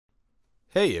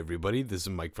Hey everybody, this is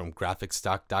Mike from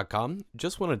GraphicStock.com.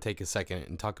 Just want to take a second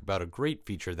and talk about a great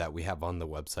feature that we have on the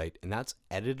website, and that's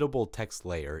Editable Text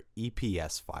Layer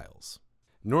EPS files.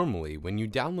 Normally, when you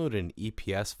download an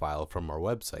EPS file from our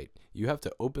website, you have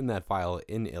to open that file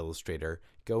in Illustrator,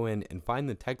 go in and find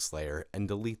the text layer, and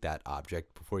delete that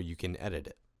object before you can edit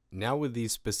it. Now with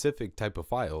these specific type of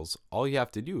files, all you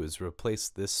have to do is replace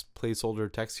this placeholder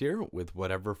text here with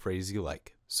whatever phrase you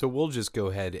like. So we'll just go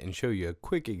ahead and show you a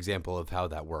quick example of how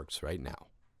that works right now.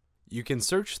 You can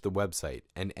search the website,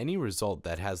 and any result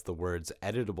that has the words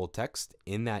editable text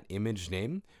in that image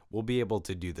name will be able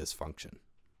to do this function.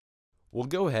 We'll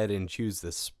go ahead and choose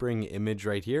the spring image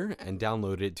right here and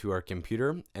download it to our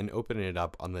computer and open it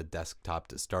up on the desktop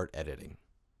to start editing.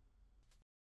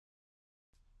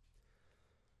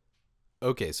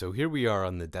 Okay, so here we are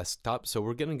on the desktop, so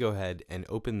we're going to go ahead and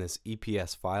open this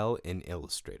EPS file in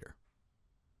Illustrator.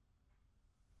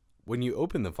 When you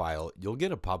open the file, you'll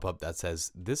get a pop-up that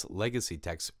says this legacy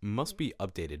text must be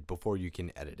updated before you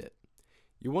can edit it.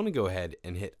 You want to go ahead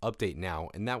and hit update now,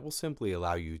 and that will simply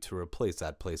allow you to replace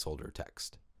that placeholder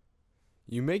text.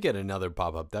 You may get another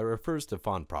pop-up that refers to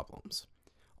font problems.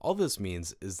 All this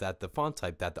means is that the font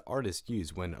type that the artist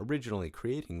used when originally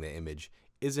creating the image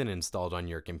isn't installed on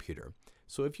your computer.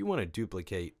 So if you want to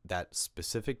duplicate that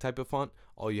specific type of font,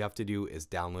 all you have to do is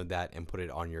download that and put it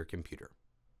on your computer.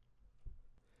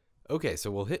 Okay,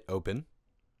 so we'll hit open,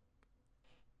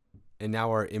 and now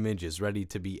our image is ready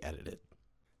to be edited.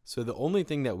 So the only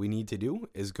thing that we need to do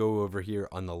is go over here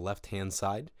on the left hand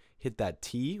side, hit that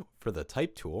T for the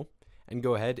type tool, and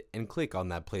go ahead and click on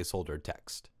that placeholder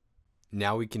text.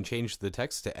 Now we can change the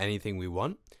text to anything we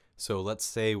want. So let's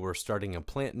say we're starting a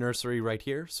plant nursery right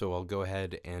here, so I'll go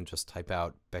ahead and just type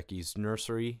out Becky's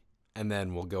nursery, and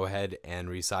then we'll go ahead and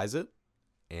resize it,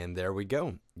 and there we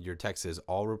go. Your text is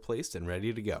all replaced and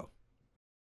ready to go.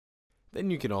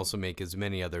 Then you can also make as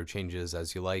many other changes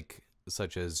as you like,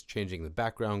 such as changing the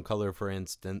background color for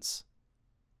instance,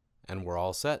 and we're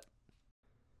all set.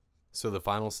 So the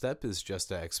final step is just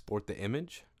to export the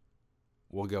image.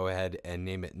 We'll go ahead and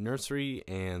name it nursery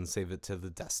and save it to the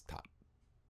desktop.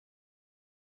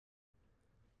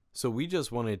 So we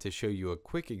just wanted to show you a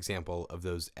quick example of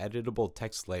those editable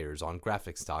text layers on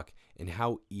GraphicStock and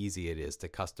how easy it is to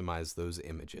customize those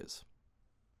images.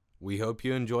 We hope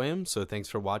you enjoy them, so thanks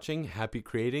for watching, happy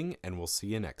creating, and we'll see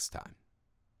you next time.